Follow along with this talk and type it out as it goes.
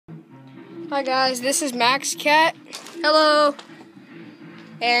Hi guys, this is Max Cat. Hello.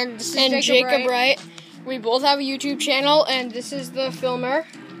 And this is Jacob Wright. We both have a YouTube channel, and this is the filmer.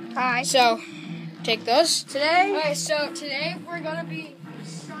 Hi. So, take those. Today We're gonna be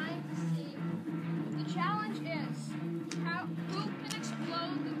trying to see. The challenge is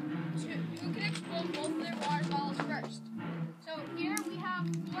who can explode both of their water bottles first. So here we have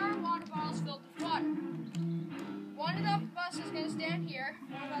 4 water bottles filled with water. One of us is going to stand here,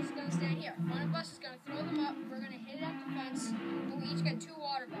 one of us is going to stand here. One of us is going to throw them up, we're going to hit it at the fence, and we each get 2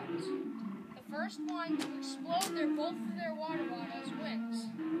 water bottles. The first one to explode both of their water bottles wins.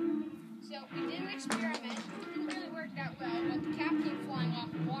 So we did an experiment, it didn't really work that well, but the cap came flying off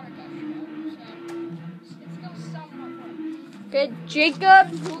the water gush, so it's still somewhat work. good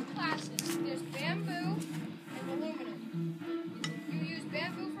Jacob. 2 classes, there's bamboo and aluminum. You use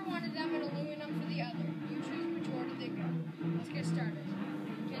bamboo for one of them and aluminum for the other. You choose which order they go. Let's get started.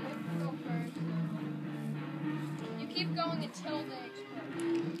 Can you go first? You keep going until they explode.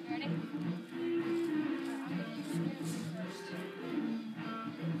 Ready? I'm going to use bamboo first.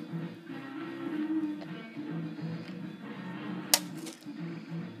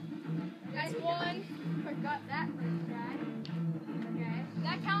 That's 1. Forgot that first try. Okay.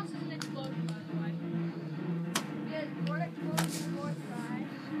 That counts as an explosion, by the way. Good. 4 explosions, 4 tries.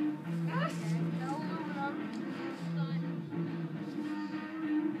 Okay. No aluminum. Done.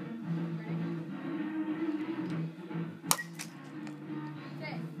 Ready?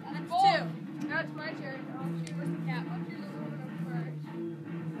 Okay. That's 2. Now it's my turn. I'll choose the cap. I'll choose aluminum first.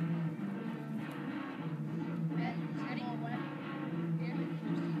 Okay. Ready? Here.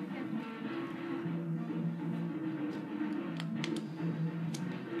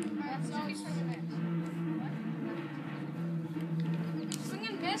 Alright, so you swing and miss. What? If you swing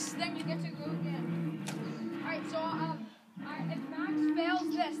and miss, then you get to go again. Alright, so if Max fails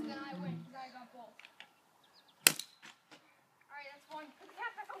this, then I win, because I got both. Alright, that's 1. Put the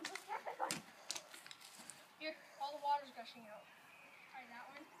cap back on, put the cap back on. Here, all the water's gushing out. Alright, that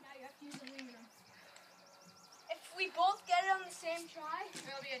one. Now you have to use aluminum. If we both get it on the same try,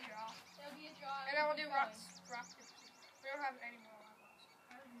 it'll be a draw. It'll be a draw. And then we'll do rock, paper, scissors. We don't have any more left.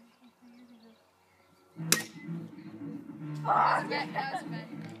 That was a bet.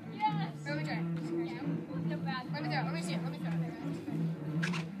 Yes! Let me try. Yeah, wasn't a bad Let me throw it. Let me see it. Let me throw it.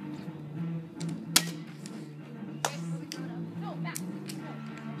 No, back.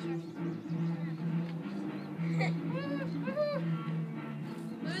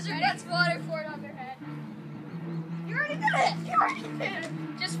 Loser gets water poured on their head. You already did it! You already did it!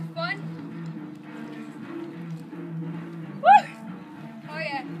 Just for fun? Woo! Oh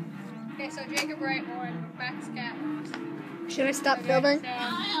yeah. Okay, so Jacob Wright won. Max Cat lost. Should I stop filming?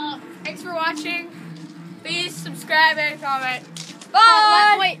 So, thanks for watching. Please subscribe and comment.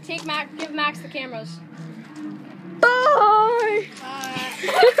 Bye. Wait, give Max the cameras. Bye.